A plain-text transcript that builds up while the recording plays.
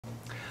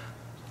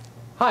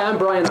Hi, I'm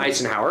Brian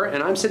Eisenhower,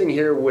 and I'm sitting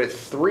here with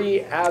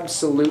three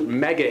absolute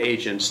mega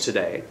agents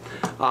today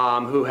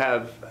who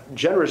have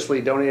generously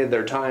donated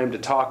their time to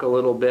talk a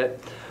little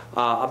bit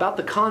about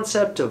the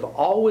concept of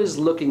always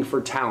looking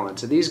for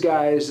talent. These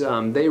guys,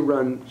 they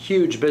run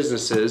huge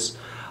businesses,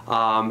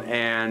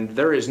 and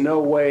there is no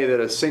way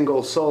that a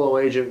single solo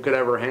agent could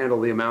ever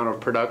handle the amount of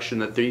production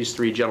that these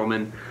three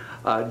gentlemen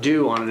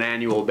do on an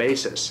annual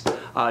basis.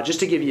 Just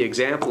to give you an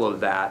example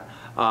of that,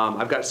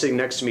 I've got sitting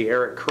next to me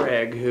Eric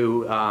Craig,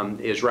 who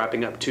is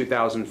wrapping up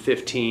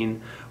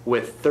 2015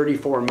 with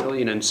 34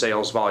 million in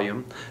sales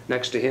volume.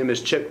 Next to him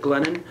is Chip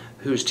Glennon,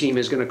 whose team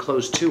is going to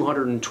close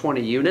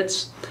 220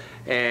 units.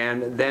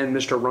 And then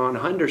Mr. Ron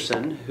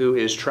Henderson, who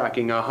is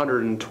tracking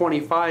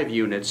 125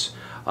 units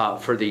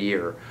for the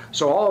year.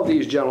 So all of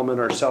these gentlemen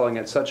are selling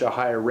at such a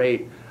high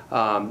rate.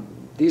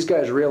 These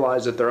guys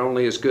realize that they're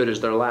only as good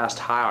as their last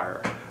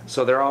hire.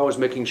 So they're always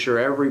making sure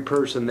every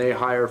person they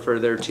hire for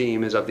their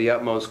team is of the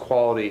utmost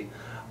quality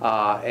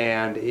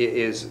and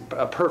is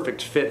a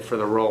perfect fit for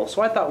the role.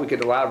 So I thought we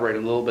could elaborate a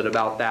little bit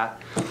about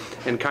that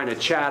and kind of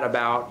chat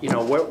about,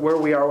 where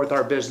we are with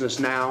our business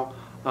now.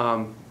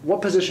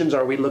 What positions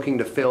are we looking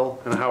to fill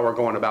and how we're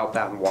going about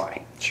that and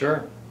why?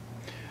 Sure.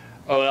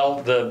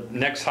 Well, the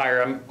next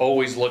hire, I'm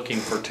always looking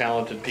for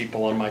talented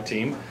people on my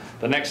team.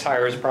 The next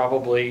hire is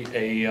probably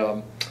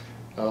a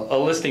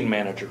listing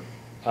manager.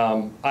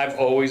 I've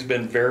always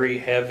been very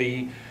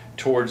heavy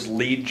towards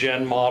lead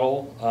gen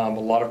model, a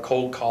lot of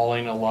cold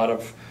calling, a lot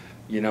of,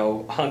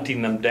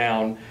 hunting them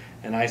down.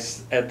 And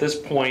at this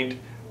point,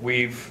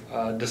 we've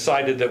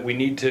decided that we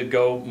need to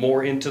go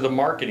more into the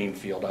marketing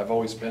field. I've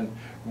always been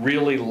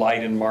really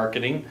light in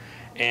marketing.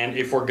 And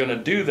if we're going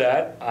to do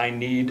that, I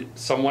need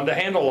someone to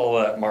handle all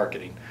of that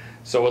marketing.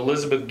 So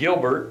Elizabeth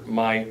Gilbert,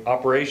 my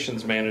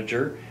operations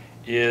manager,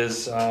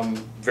 is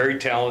very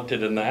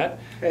talented in that.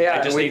 Yeah,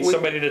 I just need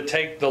somebody to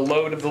take the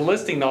load of the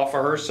listing off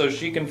of her so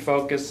she can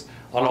focus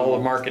on all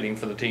the marketing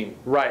for the team.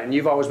 Right, and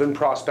you've always been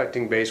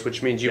prospecting based,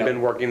 which means you've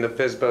been working the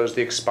FSBOs,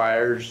 the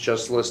expireds,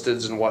 just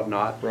listeds and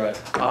whatnot. Right.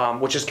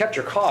 Which has kept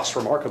your costs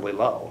remarkably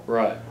low.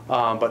 Right.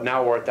 But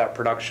now we're at that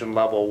production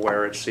level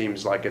where it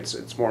seems like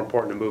it's more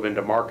important to move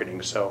into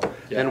marketing. So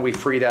then we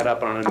free that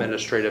up on an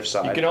administrative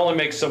side. You can only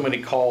make so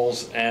many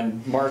calls,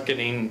 and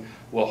marketing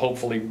will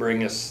hopefully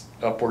bring us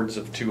upwards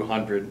of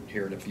 200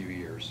 here in a few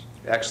years.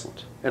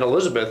 Excellent. And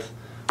Elizabeth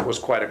was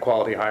quite a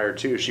quality hire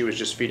too. She was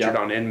just featured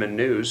on Inman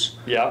News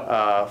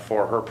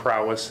for her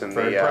prowess and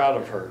very proud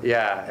of her.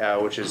 Yeah,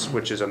 which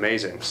is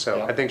amazing.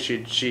 So I think she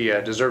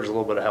deserves a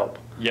little bit of help.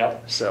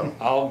 Yep. So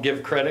I'll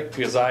give credit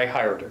because I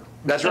hired her.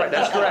 That's right.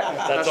 That's correct.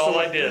 That's all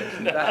I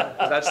did.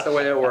 That's the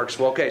way it works.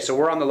 Well, okay. So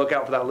we're on the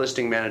lookout for that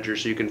listing manager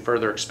so you can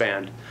further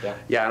expand.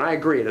 Yeah, and I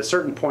agree. At a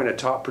certain point, a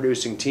top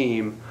producing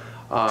team,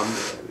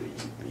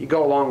 you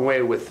go a long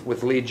way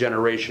with lead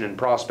generation and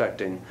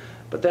prospecting.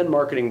 But then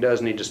marketing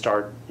does need to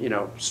start.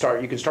 You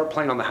can start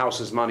playing on the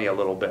house's money a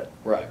little bit.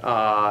 Right.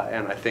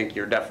 And I think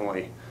you're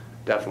definitely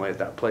at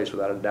that place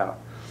without a doubt.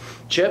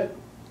 Chip,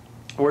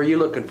 where are you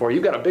looking for?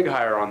 You've got a big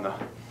hire on the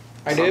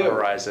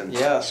horizon.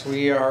 Yes,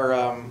 we are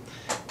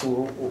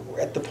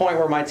at the point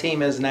where my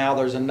team is now.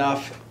 There's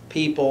enough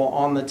people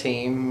on the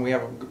team. We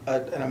have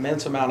an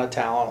immense amount of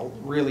talent,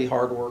 really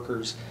hard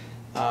workers.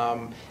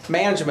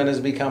 Management has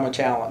become a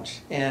challenge,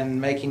 and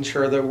making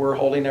sure that we're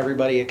holding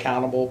everybody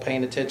accountable,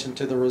 paying attention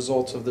to the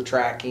results of the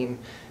tracking,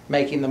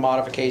 making the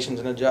modifications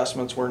and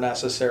adjustments where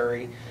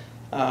necessary,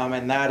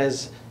 and that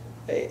is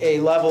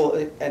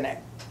an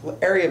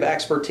area of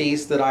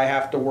expertise that I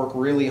have to work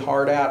really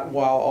hard at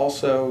while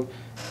also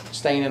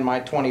staying in my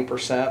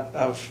 20%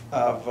 of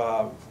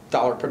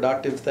dollar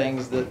productive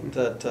things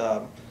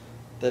that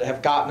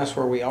have gotten us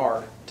where we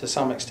are to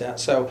some extent.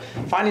 So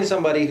finding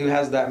somebody who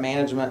has that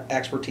management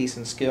expertise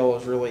and skill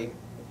is really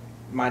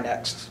my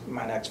next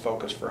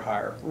focus for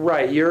hire.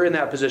 Right, you're in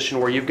that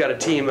position where you've got a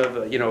team of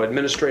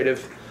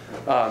administrative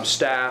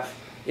staff,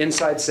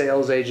 inside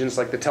sales agents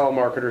like the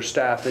telemarketer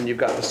staff, then you've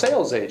got the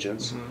sales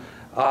agents.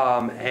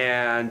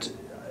 And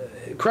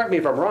correct me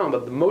if I'm wrong,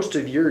 but most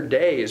of your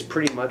day is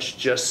pretty much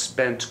just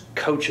spent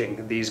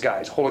coaching these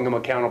guys, holding them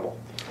accountable.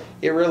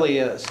 It really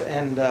is,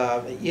 and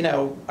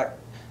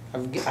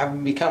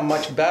I've become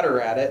much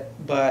better at it,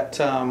 but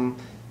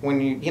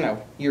when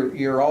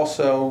you're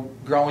also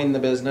growing the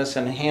business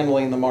and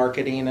handling the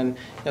marketing, and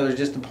there's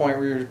just a point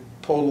where you're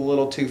pulled a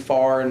little too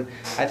far, and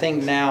I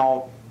think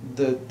now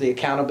the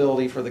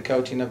accountability for the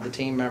coaching of the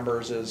team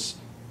members is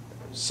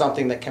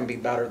something that can be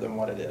better than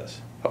what it is.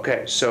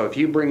 Okay, so if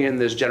you bring in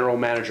this general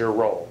manager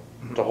role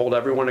to hold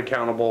everyone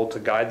accountable, to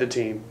guide the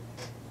team,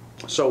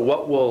 so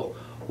what will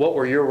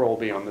your role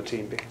be on the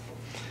team be?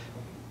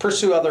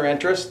 Pursue other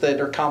interests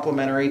that are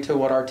complementary to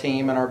what our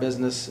team and our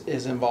business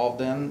is involved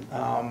in.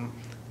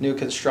 New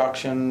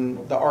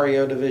construction, the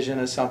REO division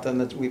is something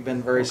that we've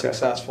been very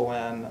successful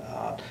in.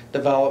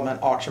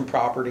 Development, auction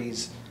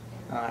properties,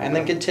 and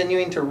then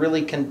continuing to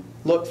really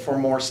look for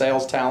more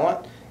sales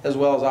talent as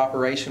well as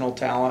operational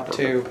talent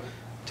to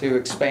to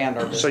expand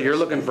our business. So you're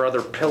looking for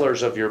other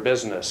pillars of your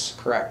business.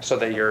 Correct. So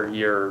that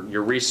your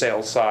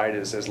resale side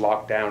is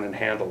locked down and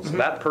handled. So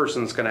that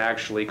person's gonna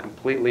actually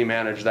completely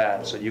manage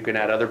that, so you can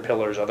add other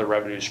pillars, other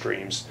revenue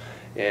streams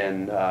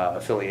in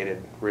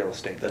affiliated real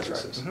estate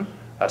businesses.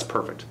 That's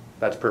perfect.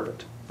 That's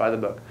perfect. By the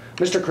book.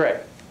 Mr. Craig,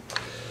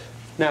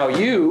 now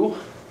you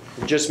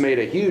just made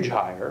a huge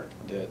hire.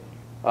 Did.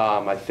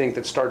 I think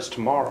that starts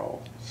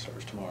tomorrow.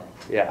 Starts tomorrow.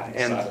 Yeah,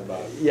 and Excited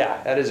about it.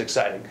 yeah, that is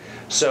exciting.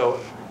 So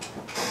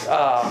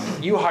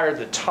you hired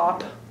the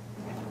top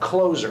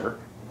closer,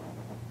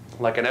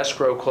 like an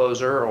escrow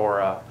closer or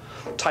a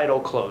title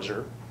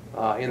closer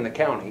in the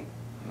county,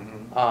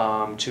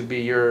 to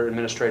be your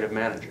administrative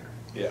manager.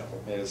 Yeah,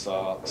 it's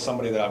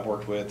somebody that I've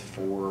worked with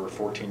for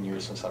 14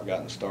 years since I've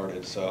gotten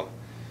started. So,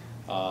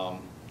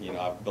 you know,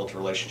 I've built a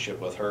relationship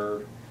with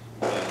her,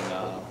 and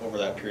over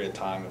that period of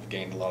time, I've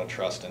gained a lot of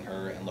trust in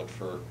her and looked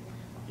for,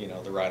 you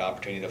know, the right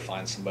opportunity to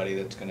find somebody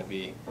that's going to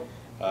be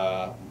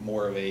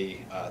more of a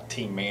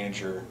team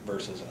manager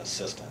versus an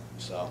assistant.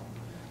 So,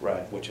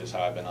 Right. which is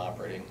how I've been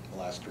operating the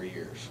last 3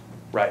 years.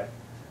 Right.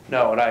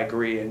 No, and I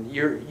agree. And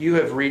you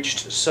have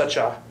reached such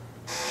a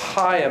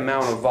high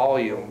amount of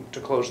volume to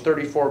close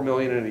 34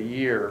 million in a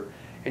year,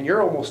 and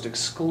you're almost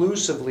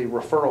exclusively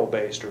referral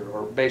based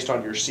or based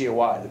on your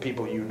COI, the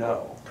people you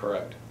know.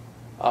 Correct.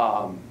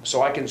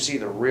 So I can see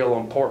the real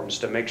importance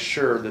to make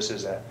sure this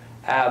is a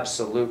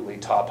absolutely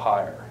top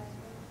hire,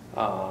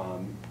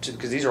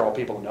 because these are all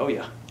people who know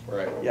you.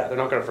 Right. Yeah, they're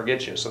not going to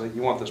forget you, so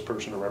you want this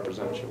person to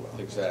represent you well.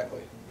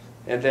 Exactly.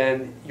 And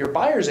then your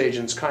buyer's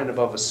agent's kind of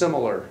a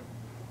similar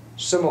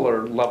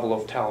level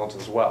of talent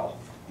as well.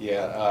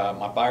 Yeah,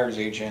 my buyer's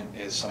agent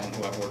is someone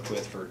who I've worked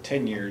with for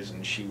 10 years,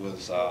 and she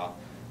was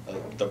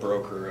the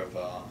broker of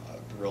the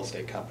real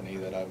estate company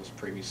that I was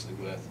previously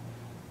with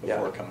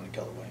before Yeah. coming to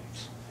Keller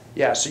Williams.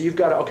 Yeah, so you've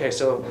got, okay,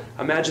 so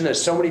imagine that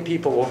so many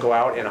people will go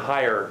out and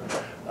hire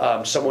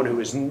someone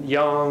who is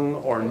young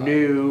or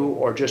new,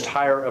 or just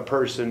hire a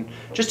person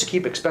just to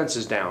keep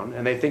expenses down.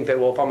 And they think that,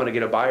 well, if I'm gonna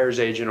get a buyer's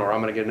agent or I'm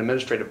gonna get an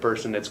administrative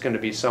person, it's gonna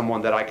be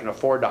someone that I can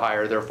afford to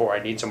hire, therefore I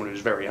need someone who's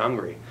very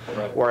hungry.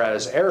 Right.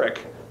 Whereas Eric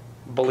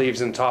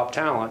believes in top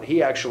talent.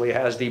 He actually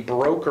has the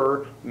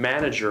broker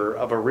manager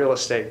of a real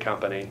estate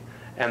company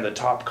and the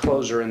top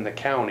closer in the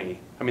county.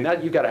 I mean,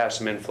 that, you've got to have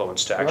some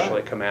influence to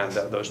actually Right. command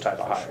those type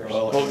of hires.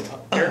 Well,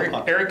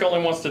 Eric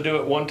only wants to do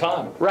it one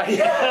time. Right.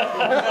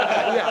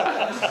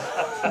 Yeah.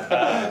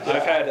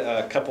 I've had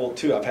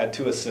I've had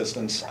two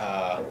assistants.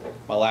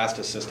 My last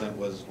assistant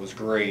was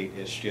great.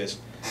 It's just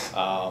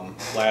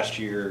last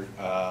year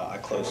I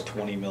closed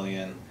 20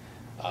 million.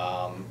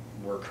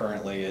 We're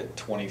currently at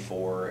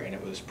 24, and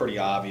it was pretty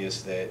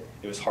obvious that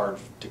it was hard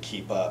to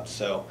keep up.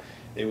 So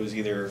it was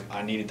either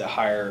I needed to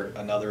hire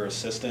another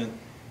assistant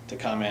to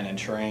come in and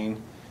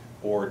train,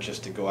 or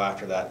just to go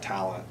after that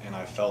talent, and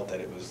I felt that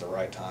it was the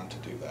right time to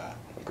do that.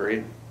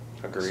 Agreed.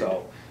 Agreed.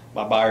 So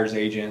my buyer's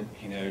agent,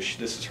 you know, this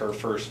is her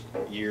first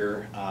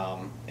year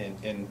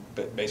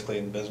basically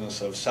in the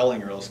business of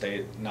selling real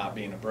estate, not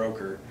being a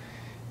broker,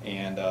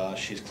 and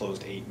she's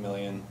closed 8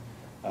 million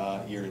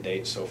year to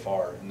date so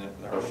far, and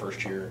her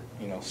first year,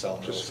 you know,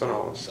 selling real Just estate.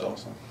 phenomenal. So,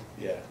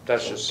 yeah,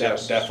 That's so just-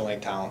 yes. definitely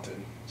talented.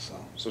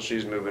 So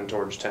she's moving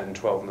towards 10,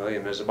 12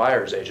 million as a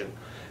buyer's agent.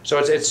 So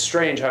it's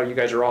strange how you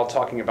guys are all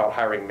talking about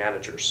hiring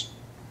managers.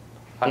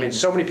 I mean,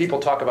 so many people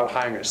talk about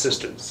hiring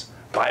assistants,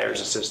 buyer's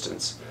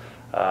assistants,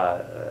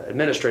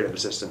 administrative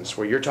assistants,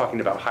 where you're talking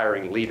about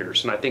hiring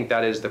leaders. And I think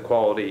that is the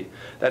quality,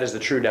 that is the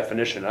true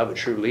definition of a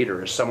true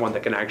leader, is someone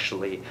that can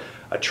actually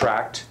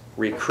attract,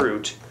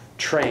 recruit,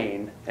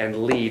 train,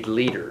 and lead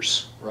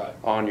leaders Right.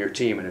 on your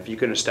team. And if you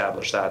can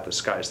establish that, the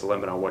sky's the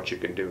limit on what you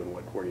can do and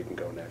where you can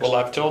go next. Well,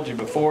 I've told you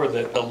before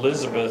that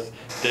Elizabeth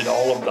did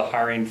all of the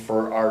hiring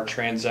for our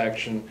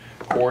transaction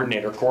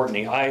coordinator,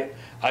 Courtney. I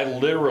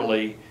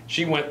literally,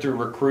 she went through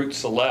Recruit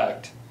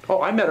Select. Oh,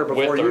 I met her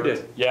before with you her.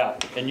 did. Yeah,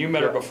 and you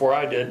met her Yeah. before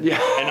I did. Yeah.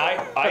 And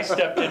I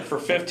stepped in for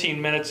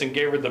 15 minutes and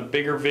gave her the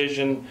bigger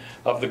vision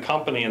of the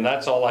company, and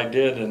that's all I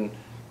did, and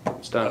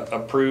It's done.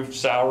 approved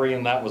salary,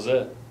 and that was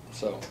it,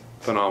 so.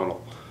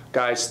 Phenomenal.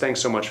 Guys,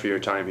 thanks so much for your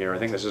time here. I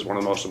think this is one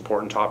of the most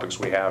important topics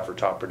we have for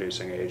top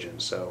producing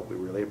agents, so we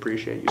really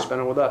appreciate you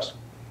spending with us.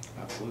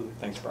 Absolutely.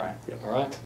 Thanks, Brian. All right.